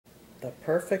The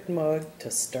perfect mug to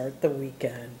start the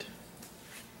weekend.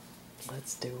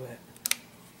 Let's do it.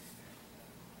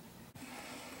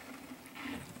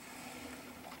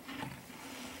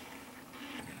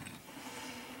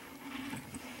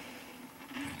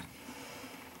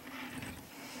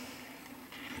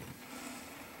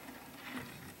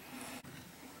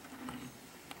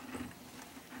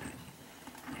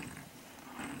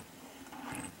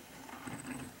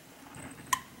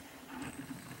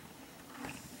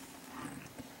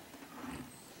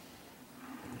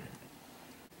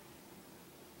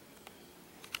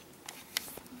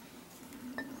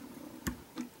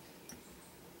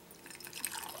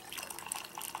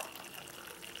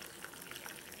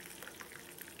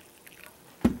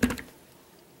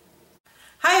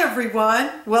 Hi everyone,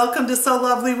 welcome to Sew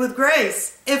Lovely with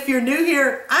Grace. If you're new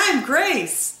here, I'm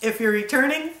Grace. If you're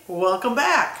returning, welcome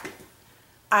back.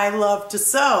 I love to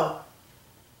sew.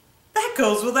 That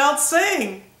goes without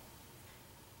saying.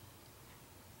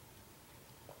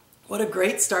 What a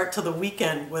great start to the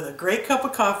weekend with a great cup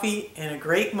of coffee and a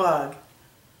great mug.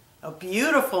 A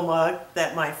beautiful mug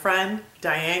that my friend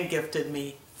Diane gifted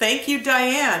me. Thank you,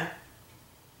 Diane.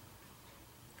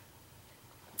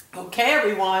 Okay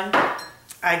everyone.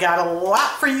 I got a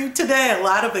lot for you today, a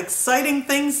lot of exciting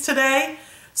things today.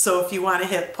 So if you want to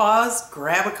hit pause,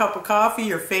 grab a cup of coffee,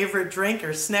 your favorite drink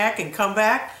or snack, and come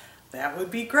back, that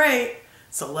would be great.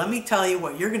 So let me tell you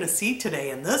what you're going to see today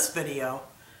in this video.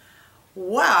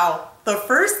 Wow, the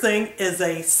first thing is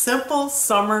a simple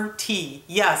summer tee.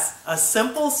 Yes, a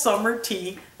simple summer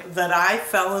tee that I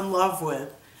fell in love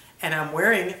with. And I'm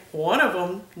wearing one of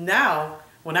them now.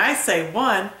 When I say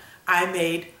one, I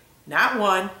made not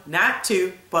one, not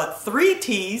two, but 3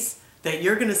 tees that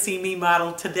you're going to see me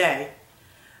model today.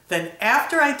 Then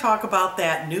after I talk about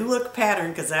that new look pattern,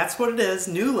 because that's what it is,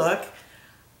 new look,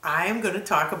 I am going to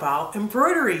talk about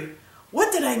embroidery.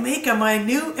 What did I make on my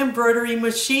new embroidery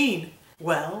machine?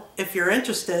 Well, if you're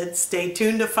interested, stay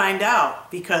tuned to find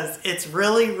out because it's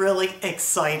really, really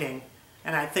exciting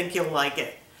and I think you'll like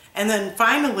it. And then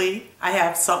finally, I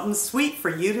have something sweet for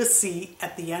you to see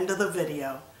at the end of the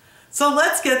video. So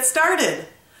let's get started.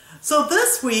 So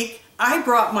this week, I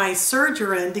brought my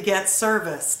serger in to get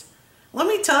serviced. Let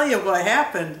me tell you what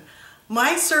happened.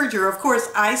 My serger, of course,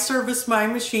 I service my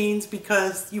machines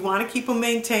because you want to keep them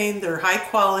maintained. They're high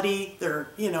quality, they're,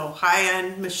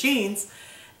 high-end machines.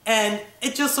 And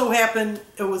it just so happened,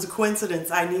 it was a coincidence,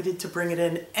 I needed to bring it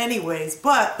in anyways.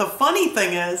 But the funny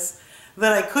thing is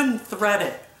that I couldn't thread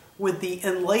it. With the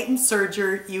Enlightened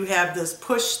serger, you have this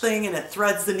push thing and it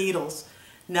threads the needles.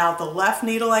 Now the left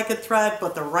needle I could thread,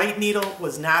 but the right needle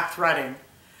was not threading.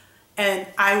 And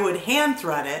I would hand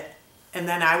thread it, and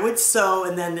then I would sew,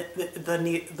 and then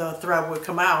the thread would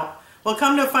come out. Well,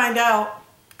 come to find out,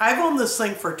 I've owned this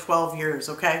thing for 12 years,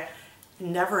 okay?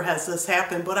 Never has this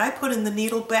happened, but I put in the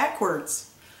needle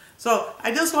backwards. So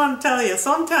I just want to tell you,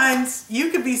 sometimes you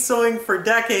could be sewing for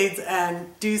decades and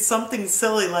do something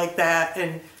silly like that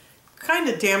and kind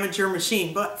of damage your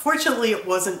machine, but fortunately it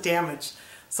wasn't damaged.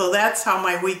 So that's how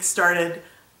my week started.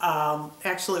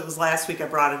 Actually, it was last week I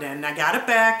brought it in. I got it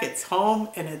back, it's home,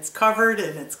 and it's covered,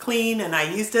 and it's clean, and I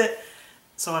used it,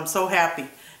 so I'm so happy.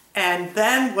 And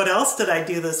then what else did I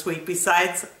do this week?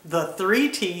 Besides the 3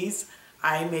 tees,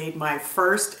 I made my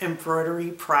first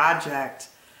embroidery project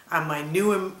on my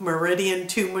new Meridian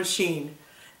 2 machine.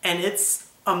 And it's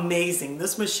amazing.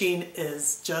 This machine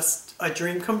is just a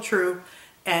dream come true,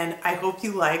 and I hope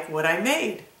you like what I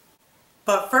made.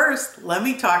 But first, let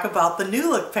me talk about the new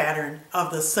look pattern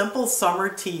of the simple summer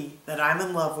tee that I'm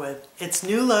in love with. It's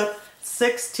new look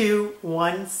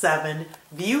 6217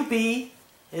 View B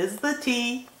is the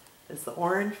tee, is the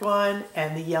orange one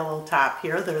and the yellow top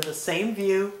here. They're the same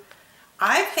view.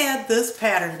 I've had this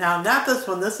pattern, now not this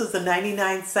one, this is the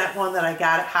 99-cent one that I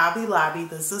got at Hobby Lobby.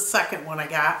 This is the second one I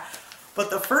got.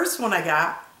 But the first one I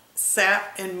got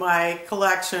sat in my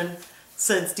collection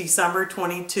since December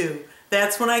 22.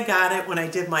 That's when I got it, when I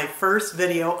did my first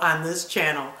video on this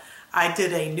channel. I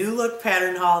did a new look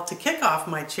pattern haul to kick off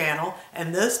my channel,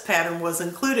 and this pattern was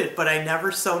included, but I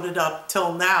never sewed it up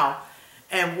till now.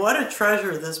 And what a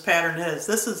treasure this pattern is.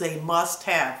 This is a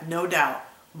must-have, no doubt,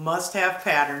 must-have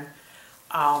pattern.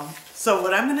 So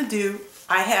what I'm going to do,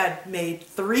 I had made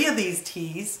 3 of these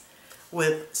tees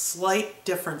with slight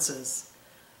differences.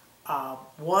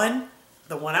 One,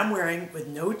 the one I'm wearing with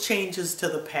no changes to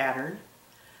the pattern.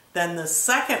 Then the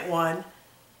second one,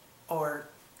 or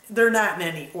they're not in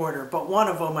any order, but one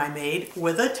of them I made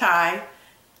with a tie,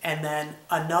 and then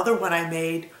another one I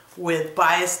made with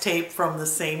bias tape from the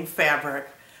same fabric.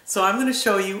 So I'm going to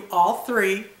show you all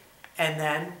 3, and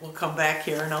then we'll come back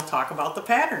here and I'll talk about the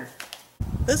pattern.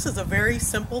 This is a very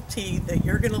simple tee that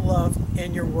you're going to love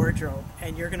in your wardrobe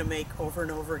and you're going to make over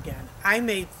and over again. I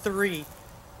made 3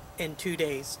 in 2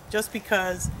 days just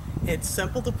because it's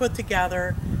simple to put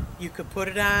together. You could put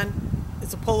it on,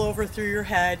 it's a pullover through your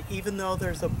head, even though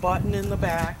there's a button in the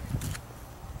back.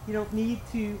 You don't need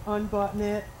to unbutton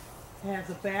it. It has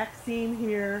a back seam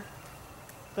here.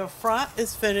 The front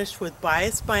is finished with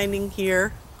bias binding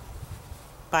here,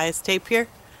 bias tape here,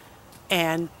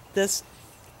 and this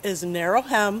is a narrow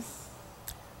hem,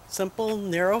 simple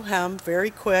narrow hem, very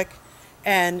quick,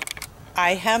 and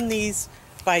I hem these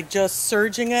by just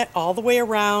serging it all the way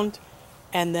around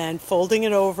and then folding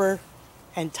it over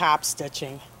and top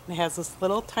stitching. It has this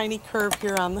little tiny curve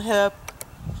here on the hip.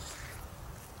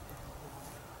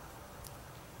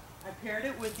 I paired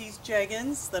it with these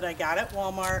jeggings that I got at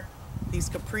Walmart, these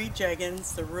capri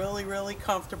jeggings. They're really, really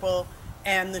comfortable,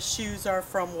 and the shoes are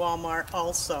from Walmart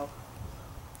also.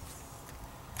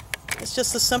 It's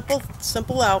just a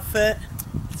simple outfit.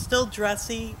 It's still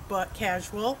dressy but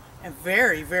casual and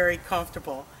very, very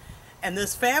comfortable. And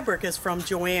this fabric is from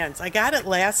Joann's. I got it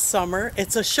last summer.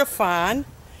 It's a chiffon.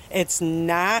 It's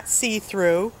not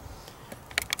see-through.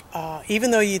 Even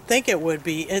though you'd think it would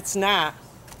be, it's not.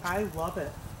 I love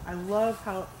it. I love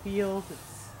how it feels.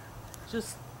 It's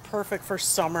just perfect for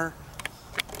summer.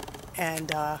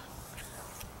 And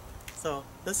so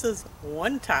this is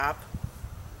one top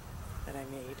that I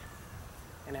made.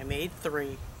 And I made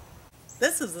 3.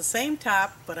 This is the same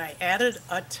top, but I added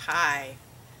a tie.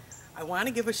 I want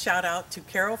to give a shout out to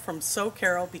Carol from So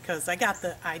Carol because I got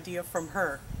the idea from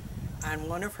her on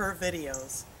one of her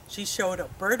videos. She showed a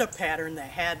Berta pattern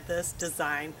that had this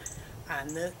design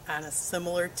on a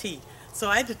similar tee. So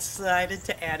I decided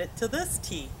to add it to this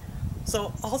tee.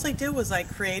 So all I did was I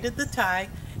created the tie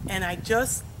and I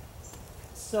just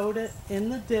sewed it in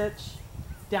the ditch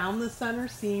down the center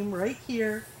seam right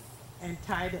here and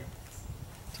tied it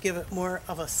to give it more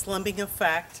of a slumping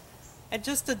effect and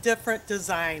just a different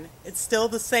design. It's still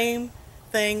the same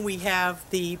thing. We have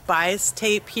the bias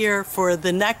tape here for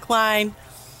the neckline,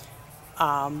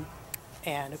 and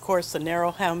of course the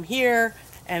narrow hem here,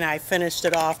 and I finished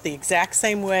it off the exact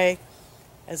same way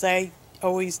as I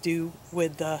always do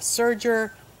with the serger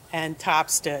and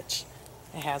top stitch.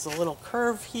 It has a little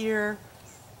curve here,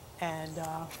 and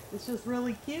it's just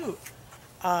really cute.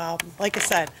 Like I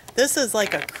said, this is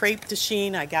like a crepe de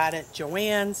chine I got at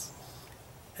Joann's.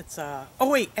 It's oh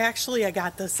wait, actually I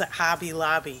got this at Hobby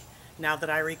Lobby. Now that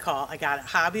I recall, I got it at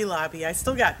Hobby Lobby. I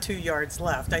still got 2 yards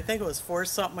left. I think it was 4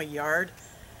 something a yard.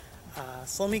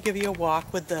 So let me give you a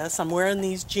walk with this. I'm wearing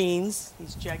these jeans,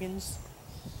 these jeggings.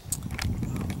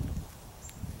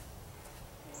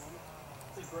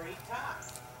 It's a great top.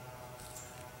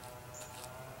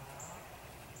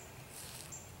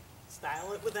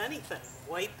 Style it with anything.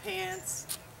 White pants,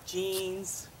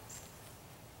 jeans,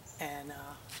 and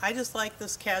I just like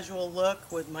this casual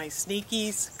look with my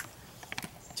sneakies.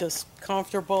 Just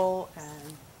comfortable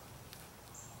and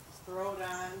just throw it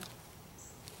on.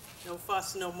 No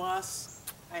fuss, no muss.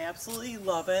 I absolutely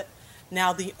love it.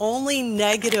 Now the only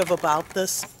negative about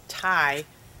this tie,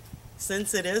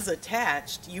 since it is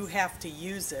attached, you have to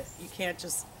use it. You can't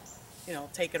just, you know,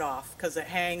 take it off because it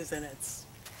hangs and it's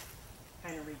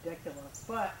kind of ridiculous.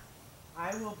 But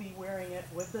I will be wearing it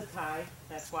with the tie.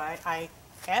 That's why I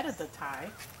added the tie.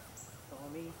 So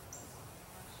let me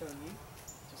show you.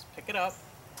 Just pick it up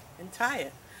and tie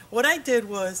it. What I did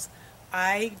was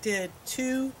I did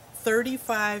 2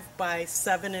 35 by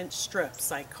 7 inch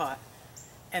strips I cut,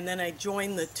 and then I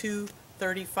joined the 2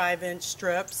 35-inch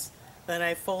strips. Then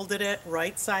I folded it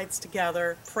right sides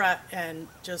together, and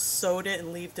just sewed it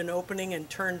and left an opening and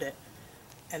turned it,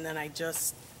 and then I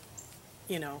just,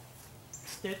 you know,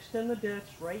 stitched in the ditch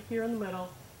right here in the middle.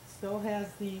 Still has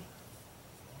the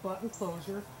button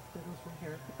closure that was right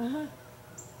here.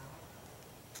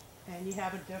 And you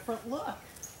have a different look.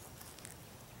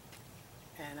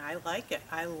 And I like it.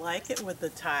 I like it with the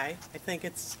tie. I think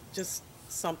it's just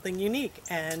something unique,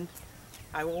 and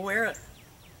I will wear it.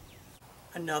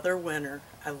 Another winner.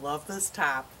 I love this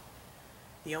top.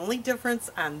 The only difference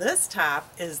on this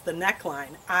top is the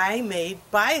neckline. I made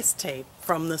bias tape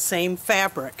from the same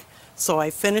fabric. So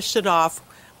I finished it off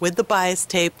with the bias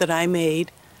tape that I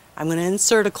made. I'm going to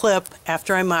insert a clip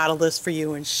after I model this for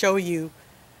you and show you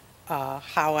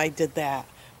how I did that.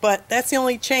 But that's the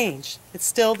only change. It's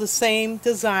still the same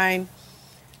design.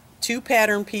 2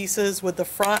 pattern pieces with the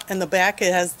front and the back.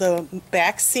 It has the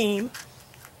back seam,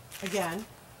 again,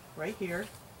 right here.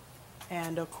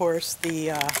 And of course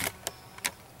the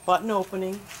button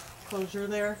opening, closure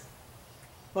there.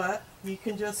 But you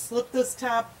can just slip this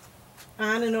top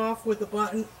on and off with the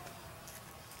button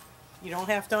You don't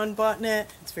have to unbutton it.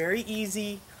 It's very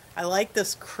easy. I like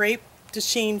this crepe de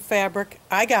chine fabric.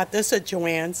 I got this at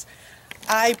Joann's.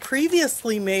 I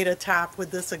previously made a top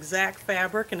with this exact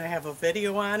fabric and I have a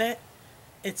video on it.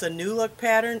 It's a new look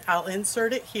pattern. I'll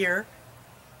insert it here.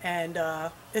 And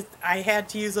I had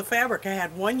to use a fabric. I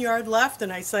had 1 yard left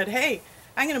and I said, hey,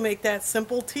 I'm going to make that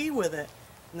simple tee with it.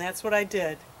 And that's what I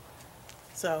did.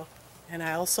 So, and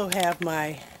I also have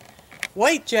my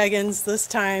white jeggings. This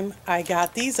time I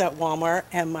got these at Walmart,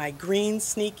 and my green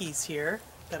sneakies here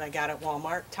that I got at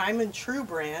Walmart. Time and True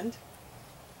brand.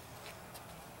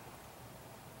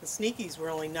 The sneakies were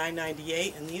only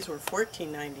 $9.98 and these were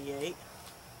 $14.98.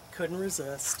 Couldn't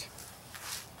resist.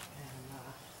 And,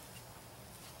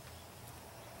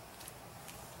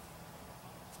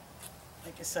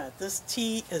 like I said, this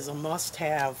tee is a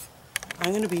must-have.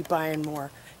 I'm going to be buying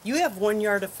more. You have 1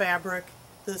 yard of fabric,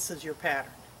 this is your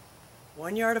pattern.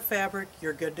 1 yard of fabric,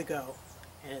 you're good to go.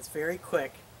 And it's very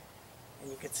quick. And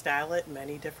you can style it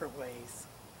many different ways.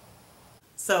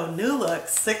 So New Look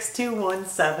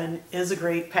 6217 is a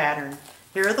great pattern.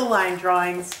 Here are the line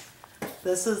drawings.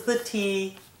 This is the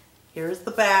tee. Here's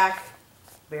the back.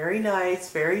 Very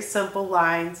nice, very simple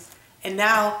lines. And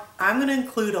now I'm going to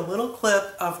include a little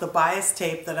clip of the bias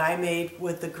tape that I made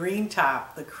with the green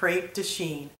top, the crepe de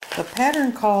chine. The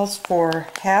pattern calls for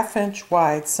 1/2 inch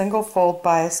wide single fold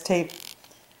bias tape,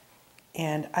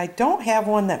 and I don't have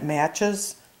one that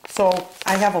matches, so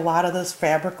I have a lot of this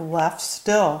fabric left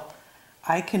still.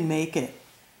 I can make it.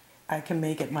 I can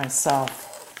make it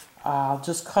myself. I'll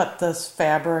just cut this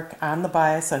fabric on the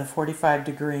bias at a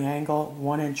 45-degree angle,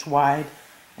 1 inch wide,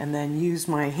 and then use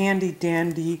my handy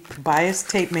dandy bias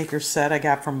tape maker set I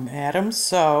got from Adams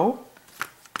Sew.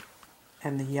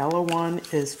 And the yellow one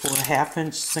is for 1/2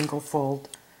 inch single fold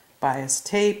bias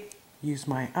tape. Use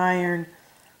my iron.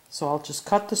 So I'll just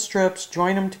cut the strips,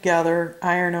 join them together,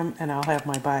 iron them, and I'll have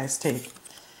my bias tape.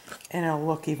 And it'll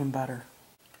look even better.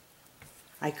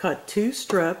 I cut 2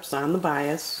 strips on the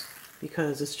bias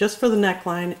because it's just for the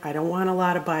neckline. I don't want a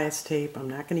lot of bias tape. I'm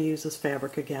not going to use this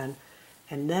fabric again.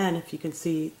 And then, if you can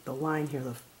see the line here,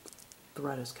 the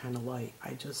thread is kind of light.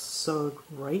 I just sewed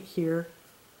right here,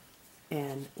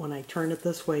 and when I turn it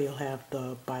this way, you'll have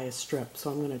the bias strip.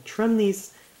 So I'm going to trim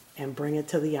these and bring it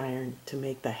to the iron to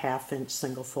make the 1/2 inch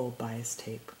single fold bias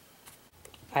tape.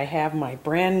 I have my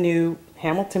brand new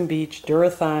Hamilton Beach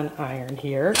Durathon iron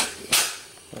here.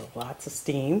 With lots of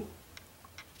steam.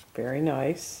 Very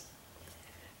nice.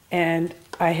 And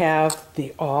I have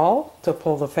the awl to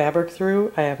pull the fabric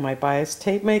through. I have my bias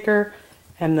tape maker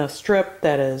and the strip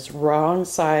that is wrong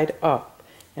side up.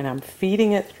 And I'm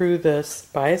feeding it through this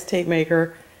bias tape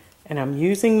maker, and I'm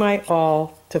using my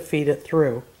awl to feed it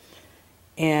through.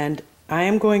 And I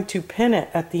am going to pin it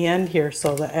at the end here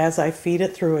so that as I feed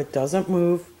it through, it doesn't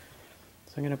move.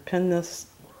 So I'm going to pin this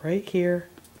right here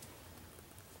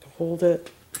to hold it.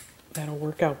 That'll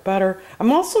work out better.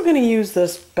 I'm also going to use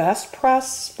this Best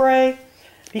Press spray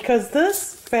because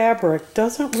this fabric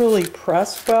doesn't really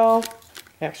press well.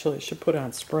 Actually, I should put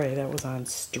on spray. That was on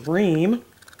stream.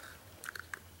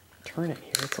 Turn it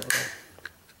here. It's a little.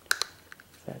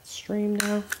 Is that stream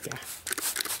now? Yeah.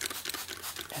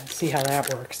 And see how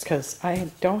that works, because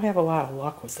I don't have a lot of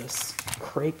luck with this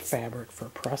crepe fabric for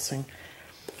pressing.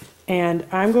 And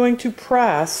I'm going to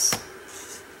press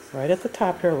right at the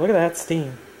top here. Look at that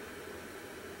steam.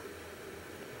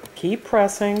 Keep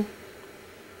pressing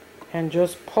and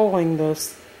just pulling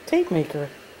this tape maker.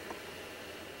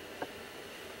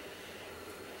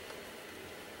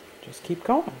 Just keep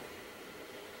going.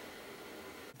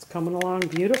 It's coming along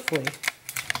beautifully.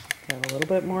 Got a little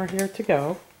bit more here to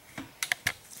go.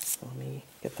 So let me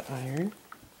get the iron.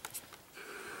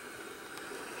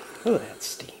 Look at that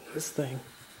steam. This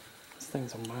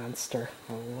thing's a monster.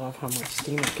 I love how much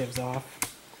steam it gives off.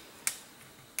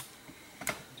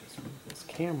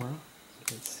 Camera, you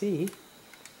can see.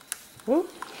 Whoop.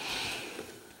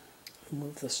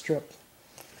 Move the strip.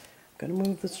 I'm going to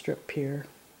move the strip here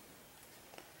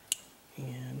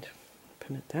and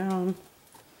pin it down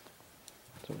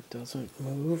so it doesn't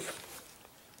move,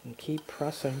 and keep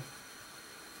pressing.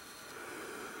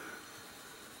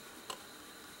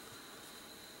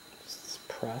 Just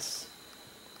press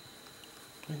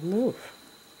and move.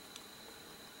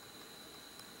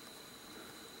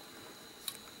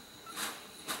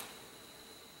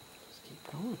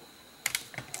 Going.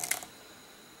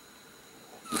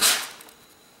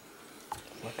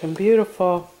 Looking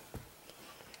beautiful.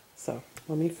 So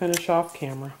let me finish off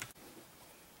camera.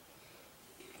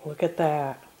 Look at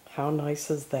that. How nice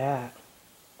is that?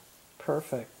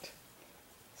 Perfect.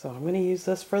 So I'm going to use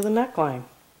this for the neckline.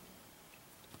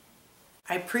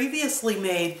 I previously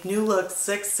made New Look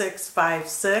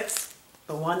 6656,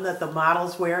 the one that the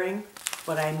model's wearing,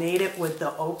 but I made it with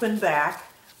the open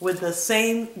back with the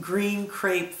same green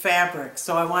crepe fabric.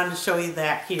 So I wanted to show you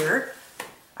that here.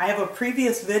 I have a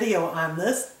previous video on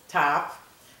this top.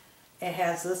 It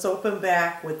has this open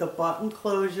back with the button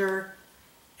closure,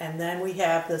 and then we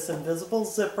have this invisible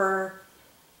zipper,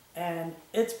 and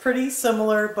it's pretty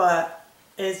similar, but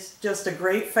it's just a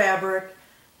great fabric.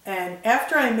 And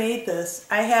after I made this,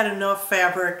 I had enough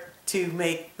fabric to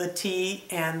make the tee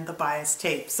and the bias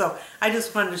tape. So I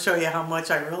just wanted to show you how much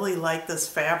I really like this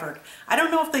fabric. I don't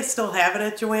know if they still have it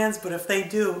at Joann's, but if they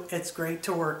do, it's great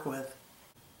to work with.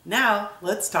 Now,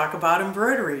 let's talk about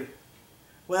embroidery.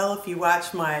 Well, if you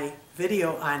watched my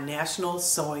video on National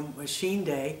Sewing Machine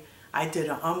Day, I did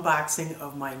an unboxing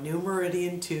of my new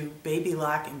Meridian 2 Baby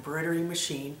Lock embroidery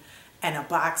machine and a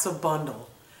box of bundle.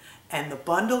 And the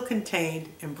bundle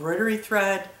contained embroidery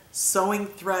thread, sewing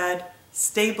thread,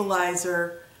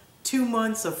 stabilizer, 2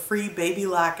 months of free Baby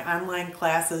Lock online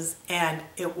classes, and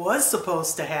it was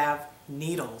supposed to have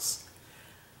needles.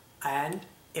 And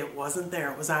it wasn't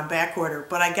there. It was on back order,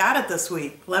 but I got it this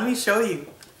week. Let me show you.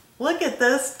 Look at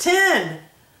this tin!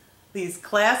 These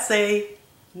Class A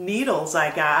needles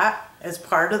I got as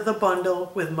part of the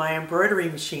bundle with my embroidery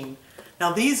machine.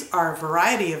 Now these are a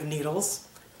variety of needles.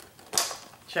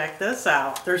 Check this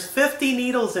out. There's 50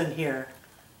 needles in here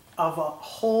of a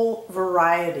whole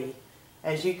variety.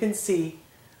 As you can see,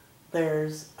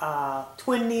 there's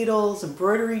twin needles,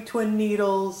 embroidery twin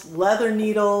needles, leather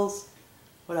needles.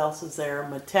 What else is there?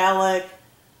 Metallic,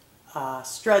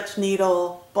 stretch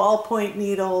needle, ballpoint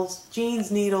needles,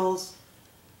 jeans needles,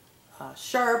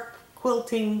 sharp,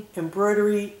 quilting,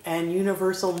 embroidery, and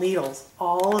universal needles.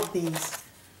 All of these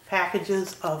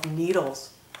packages of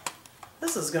needles.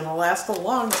 This is going to last a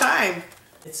long time.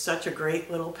 It's such a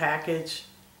great little package.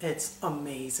 It's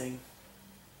amazing.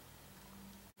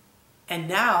 And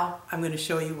now I'm going to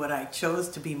show you what I chose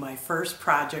to be my first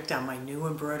project on my new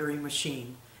embroidery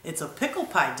machine. It's a pickle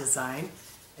pie design.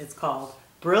 It's called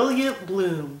Brilliant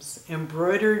Blooms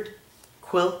Embroidered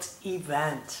Quilt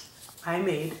Event. I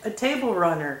made a table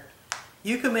runner.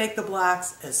 You can make the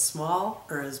blocks as small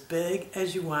or as big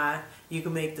as you want. You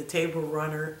can make the table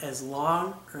runner as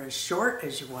long or as short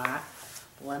as you want.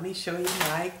 Let me show you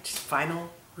my final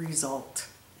result.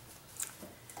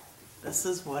 This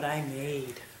is what I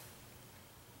made.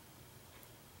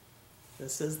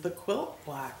 This is the quilt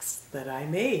blocks that I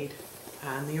made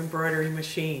on the embroidery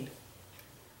machine.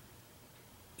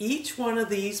 Each one of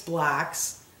these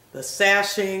blocks, the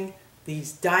sashing,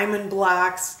 these diamond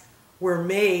blocks, were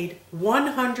made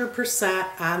 100%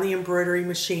 on the embroidery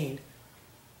machine.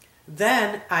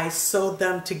 Then I sewed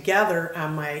them together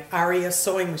on my Aria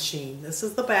sewing machine. This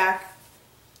is the back.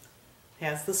 It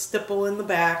has the stipple in the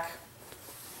back.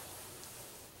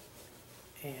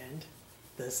 And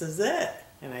this is it.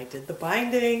 And I did the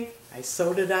binding. I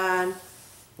sewed it on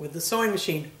with the sewing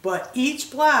machine. But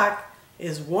each block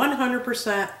is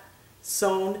 100%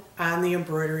 sewn on the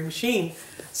embroidery machine.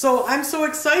 So I'm so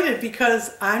excited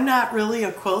because I'm not really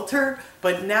a quilter,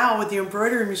 but now with the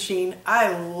embroidery machine,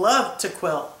 I love to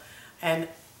quilt. And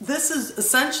this is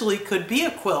essentially could be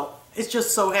a quilt. It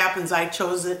just so happens I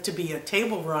chose it to be a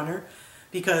table runner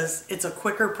because it's a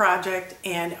quicker project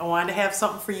and I wanted to have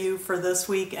something for you for this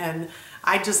week, and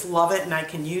I just love it and I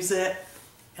can use it.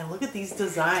 And look at these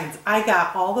designs. I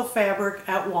got all the fabric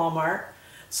at Walmart.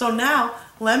 So now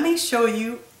let me show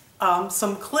you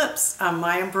some clips on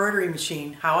my embroidery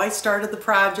machine, how I started the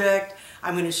project.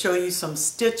 I'm going to show you some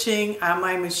stitching on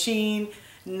my machine,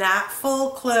 not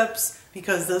full clips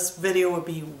because this video would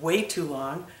be way too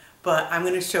long, but I'm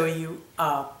going to show you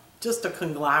just a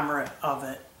conglomerate of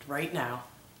it right now.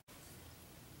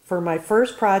 For my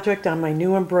first project on my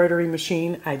new embroidery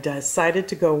machine, I decided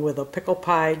to go with a pickle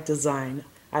pie design.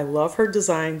 I love her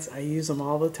designs. I use them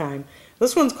all the time.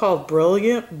 This one's called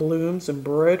Brilliant Blooms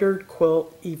Embroidered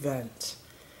Quilt Event.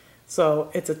 So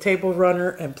it's a table runner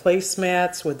and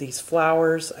placemats with these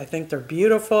flowers. I think they're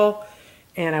beautiful.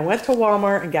 And I went to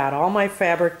Walmart and got all my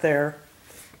fabric there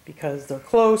because they're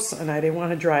close and I didn't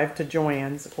want to drive to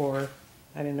Joann's, or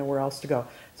I didn't know where else to go.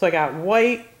 So I got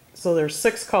white. So there's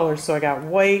 6 colors. So I got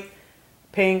white,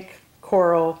 pink,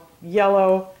 coral,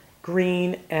 yellow,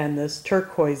 green, and this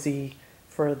turquoisey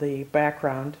for the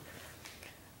background.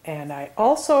 And I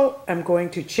also am going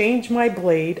to change my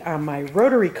blade on my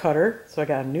rotary cutter. So I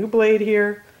got a new blade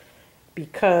here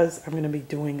because I'm going to be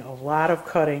doing a lot of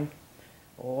cutting,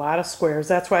 a lot of squares.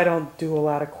 That's why I don't do a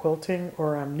lot of quilting,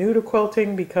 or I'm new to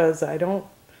quilting because I don't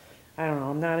know,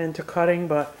 I'm not into cutting,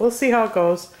 but we'll see how it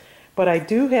goes. But I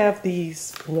do have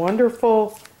these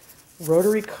wonderful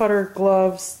rotary cutter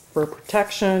gloves for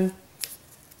protection.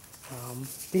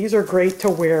 These are great to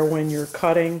wear when you're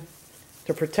cutting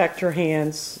to protect your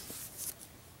hands.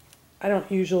 I don't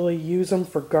usually use them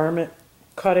for garment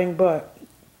cutting, but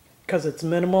because it's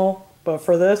minimal, but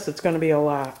for this it's going to be a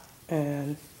lot,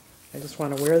 and I just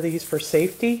want to wear these for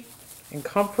safety and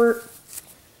comfort.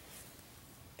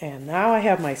 And now I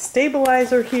have my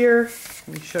stabilizer here.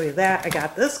 Let me show you that. I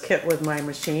got this kit with my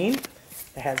machine.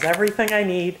 It has everything I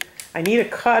need. I need a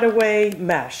cutaway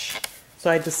mesh, so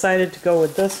I decided to go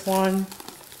with this one.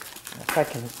 If I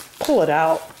can pull it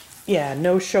out. Yeah,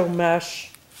 no-show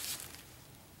mesh.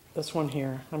 This one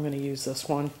here. I'm going to use this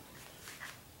one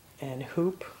and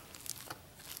hoop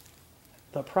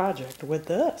the project with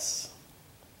this.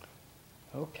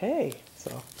 Okay,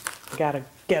 so I got to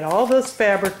get all this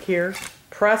fabric here,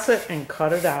 press it, and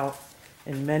cut it out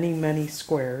in many, many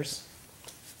squares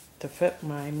to fit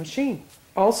my machine.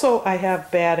 Also, I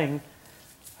have batting.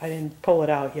 I didn't pull it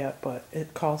out yet, but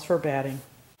it calls for batting.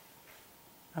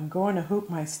 I'm going to hoop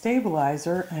my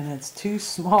stabilizer, and it's too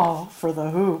small for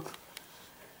the hoop.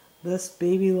 This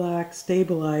Baby Lock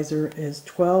stabilizer is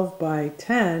 12 by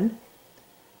 10,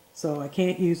 so I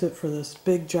can't use it for this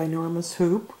big ginormous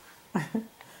hoop.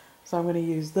 So I'm going to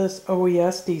use this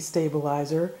OESD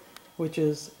stabilizer, which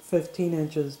is 15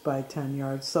 inches by 10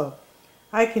 yards. So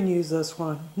I can use this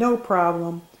one, no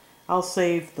problem. I'll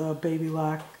save the Baby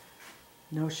Lock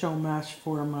no-show mesh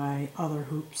for my other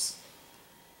hoops.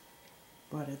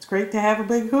 But it's great to have a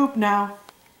big hoop now.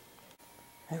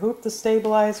 I hooped the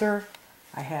stabilizer.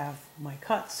 I have my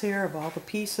cuts here of all the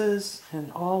pieces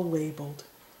and all labeled.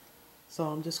 So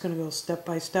I'm just going to go step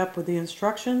by step with the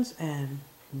instructions and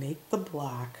make the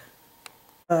block.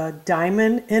 A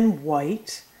diamond in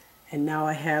white, and now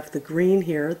I have the green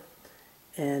here,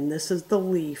 and this is the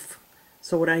leaf.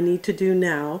 So what I need to do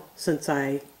now, since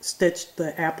I stitched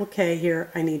the applique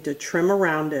here, I need to trim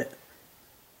around it.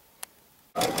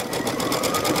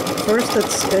 First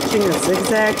it's stitching a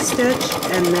zigzag stitch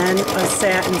and then a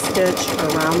satin stitch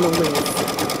around the leaf.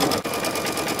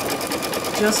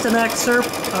 Just an excerpt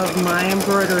of my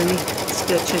embroidery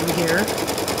stitching here.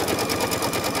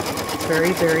 It's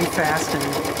very, very fast and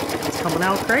it's coming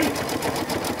out great.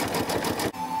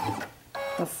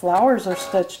 The flowers are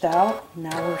stitched out.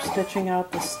 Now we're stitching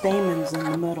out the stamens in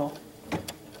the middle.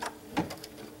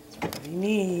 It's pretty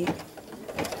neat.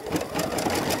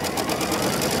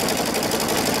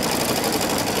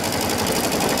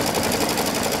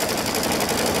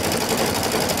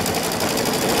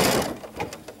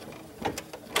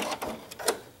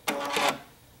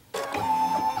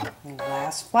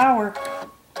 Last flower.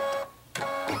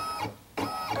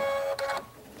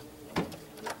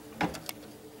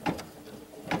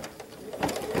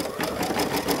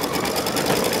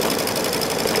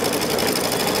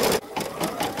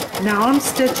 Now I'm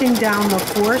stitching down the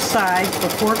four sides, the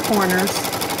four corners.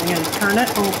 I'm going to turn it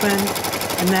open,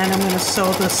 and then I'm going to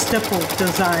sew the stipple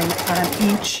design on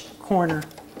each corner.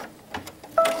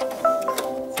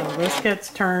 So this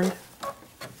gets turned.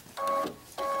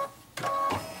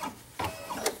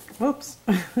 Whoops.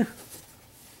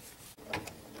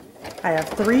 I have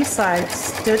three sides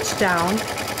stitched down.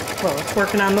 Well, it's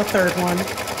working on the third one.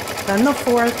 Then the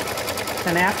fourth,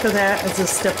 and after that is a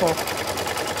stipple.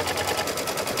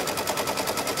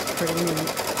 Pretty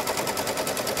neat.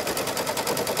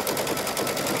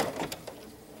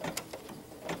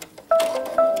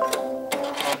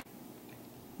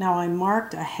 Now I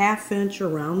marked a 1/2 inch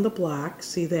around the block.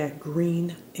 See that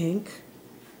green ink?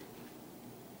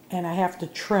 And I have to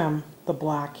trim the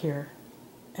block here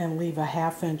and leave a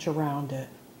 1/2 inch around it.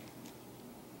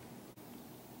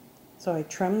 So I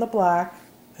trimmed the block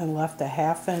and left a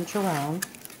 1/2 inch around.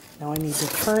 Now I need to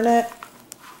turn it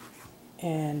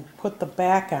and put the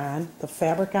back on, the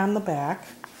fabric on the back.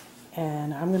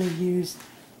 And I'm going to use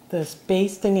this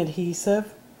basting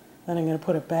adhesive. Then I'm going to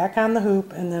put it back on the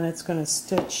hoop, and then it's going to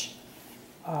stitch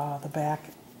the back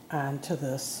onto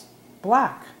this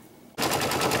block.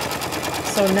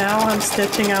 So now I'm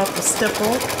stitching out the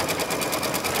stipple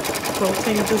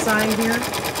quilting design here,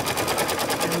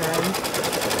 and then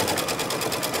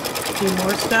a few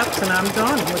more steps and I'm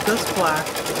done with this block.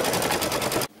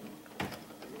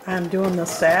 I'm doing the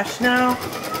sash now.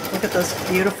 Look at this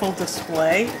beautiful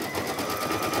display.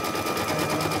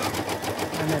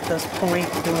 I'm at this point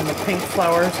doing the pink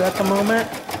flowers at the moment.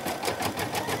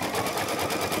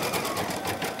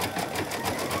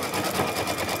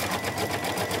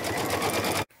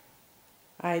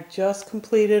 I just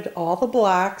completed all the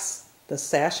blocks, the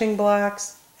sashing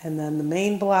blocks, and then the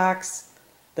main blocks.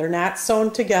 They're not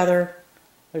sewn together.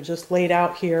 They're just laid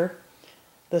out here.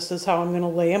 This is how I'm going to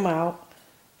lay them out.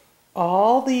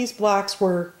 All these blocks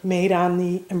were made on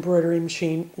the embroidery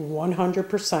machine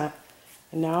 100%.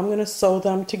 And now I'm going to sew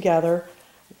them together,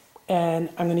 and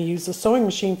I'm going to use the sewing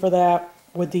machine for that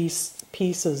with these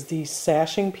pieces. These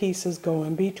sashing pieces go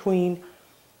in between,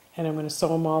 and I'm going to sew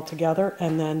them all together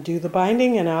and then do the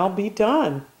binding, and I'll be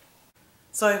done.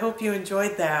 So I hope you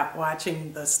enjoyed that,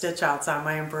 watching the stitch outs on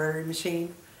my embroidery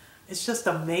machine. It's just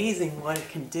amazing what it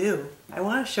can do. I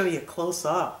want to show you close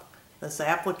up. This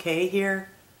applique here,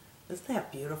 isn't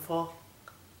that beautiful?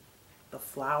 The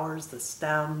flowers, the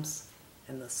stems,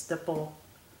 and the stipple.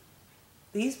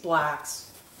 These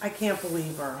blocks, I can't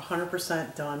believe, are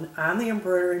 100% done on the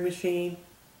embroidery machine,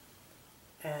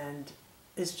 and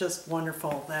it's just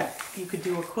wonderful that you could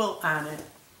do a quilt on it.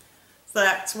 So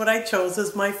that's what I chose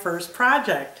as my first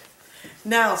project.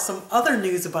 Now, some other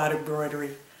news about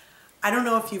embroidery. I don't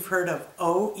know if you've heard of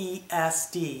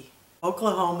OESD,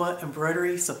 Oklahoma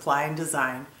Embroidery Supply and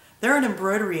Design. They're an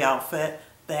embroidery outfit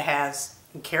that has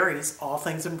and carries all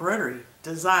things embroidery: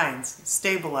 designs,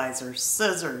 stabilizers,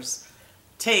 scissors,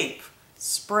 tape,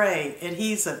 spray,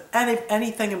 adhesive,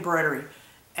 anything embroidery.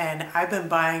 And I've been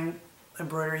buying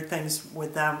embroidery things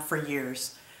with them for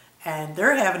years. And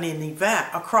they're having an event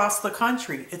across the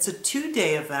country. It's a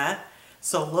 2-day event.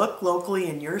 So look locally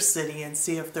in your city and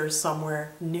see if there's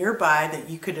somewhere nearby that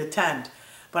you could attend.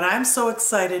 But I'm so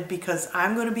excited because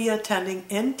I'm going to be attending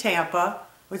in Tampa,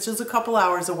 which is a couple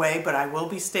hours away, but I will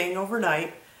be staying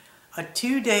overnight. A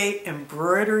 2-day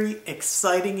embroidery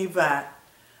exciting event.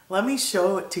 Let me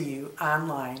show it to you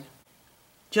online.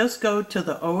 Just go to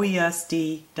the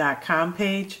OESD.com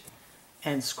page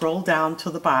and scroll down to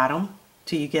the bottom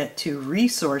till you get to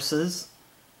resources.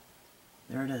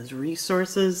 There it is,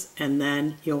 resources, and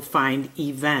then you'll find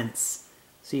events.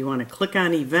 So you want to click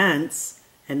on events,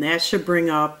 and that should bring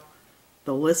up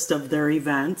the list of their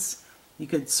events. You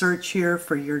could search here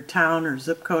for your town or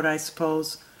zip code, I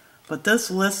suppose, but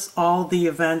this lists all the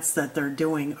events that they're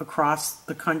doing across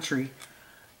the country.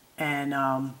 And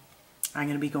I'm going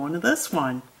to be going to this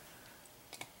one.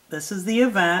 This is the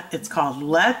event. It's called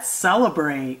Let's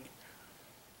Celebrate.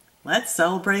 Let's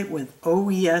Celebrate with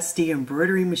OESD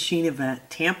Embroidery Machine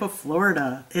Event, Tampa,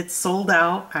 Florida. It's sold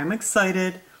out. I'm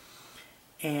excited.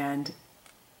 And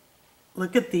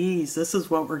look at these. This is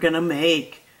what we're going to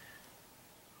make.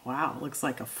 Wow, looks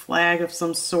like a flag of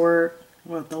some sort.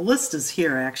 Well, the list is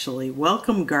here actually.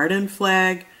 Welcome garden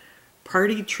flag,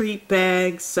 party treat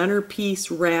bag,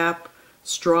 centerpiece wrap,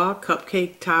 straw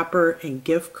cupcake topper, and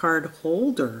gift card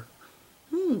holder.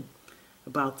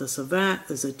 About this event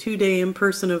is a 2-day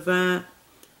in-person event.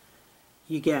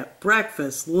 You get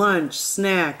breakfast, lunch,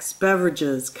 snacks,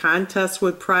 beverages, contests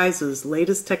with prizes,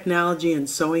 latest technology in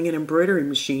sewing and embroidery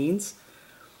machines,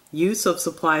 use of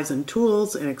supplies and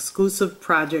tools, and exclusive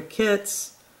project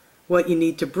kits. What you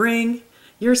need to bring: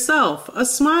 yourself, a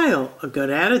smile, a good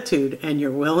attitude, and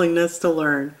your willingness to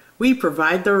learn. We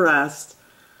provide the rest.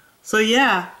 So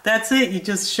yeah, that's it. You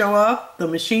just show up, the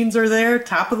machines are there,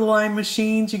 top of the line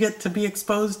machines you get to be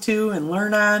exposed to and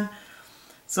learn on.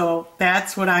 So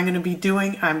that's what I'm going to be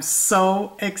doing. I'm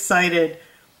so excited.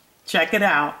 Check it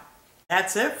out.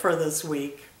 That's it for this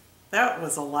week. That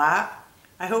was a lot.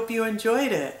 I hope you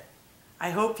enjoyed it. I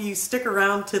hope you stick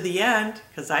around to the end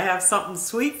because I have something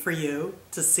sweet for you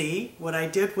to see what I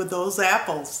did with those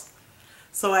apples.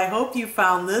 So I hope you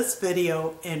found this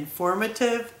video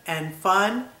informative and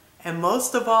fun. And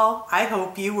most of all, I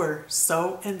hope you were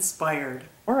so inspired.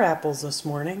 More apples this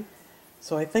morning,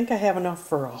 so I think I have enough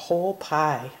for a whole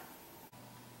pie.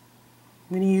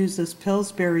 I'm going to use this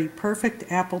Pillsbury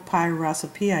Perfect Apple Pie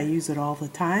recipe. I use it all the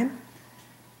time.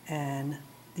 And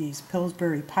these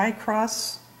Pillsbury pie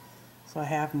crusts. So I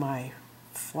have my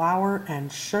flour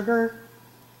and sugar,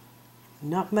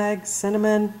 nutmeg,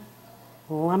 cinnamon,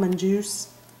 lemon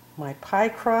juice, my pie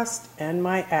crust, and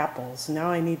my apples. Now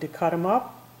I need to cut them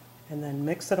up and then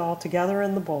mix it all together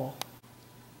in the bowl.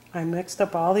 I mixed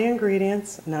up all the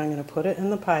ingredients, and now I'm going to put it in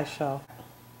the pie shell.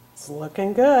 It's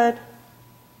looking good.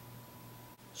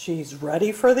 She's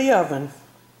ready for the oven.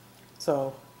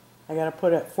 So I got to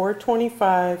put it at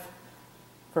 425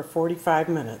 for 45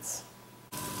 minutes.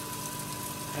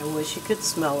 I wish you could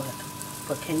smell it,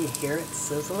 but can you hear it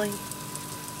sizzling?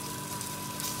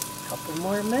 Couple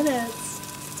more minutes.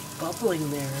 It's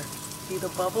bubbling there. See the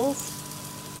bubbles?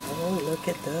 Oh, look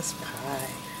at this pie.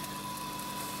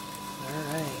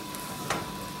 All right.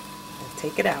 I'll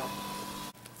take it out.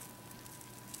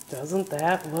 Doesn't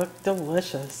that look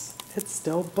delicious? It's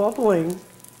still bubbling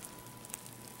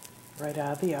right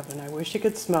out of the oven. I wish you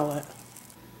could smell it.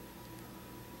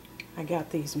 I got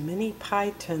these mini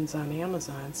pie tins on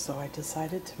Amazon, so I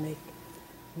decided to make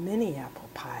mini apple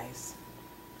pies.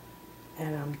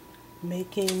 And I'm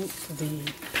making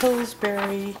the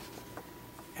Pillsbury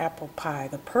apple pie,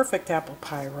 the perfect apple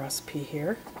pie recipe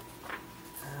here.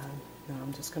 Now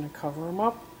I'm just going to cover them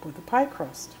up with the pie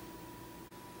crust.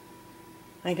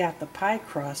 I got the pie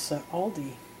crusts at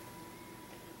Aldi,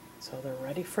 so they're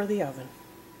ready for the oven.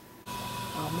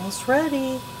 Almost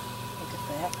ready. Look at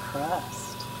that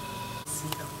crust. See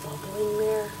the bubbling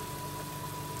there?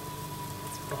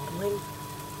 It's bubbling.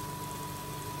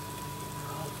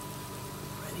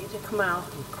 To come out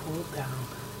and cool down.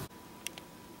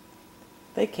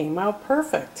 They came out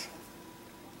perfect.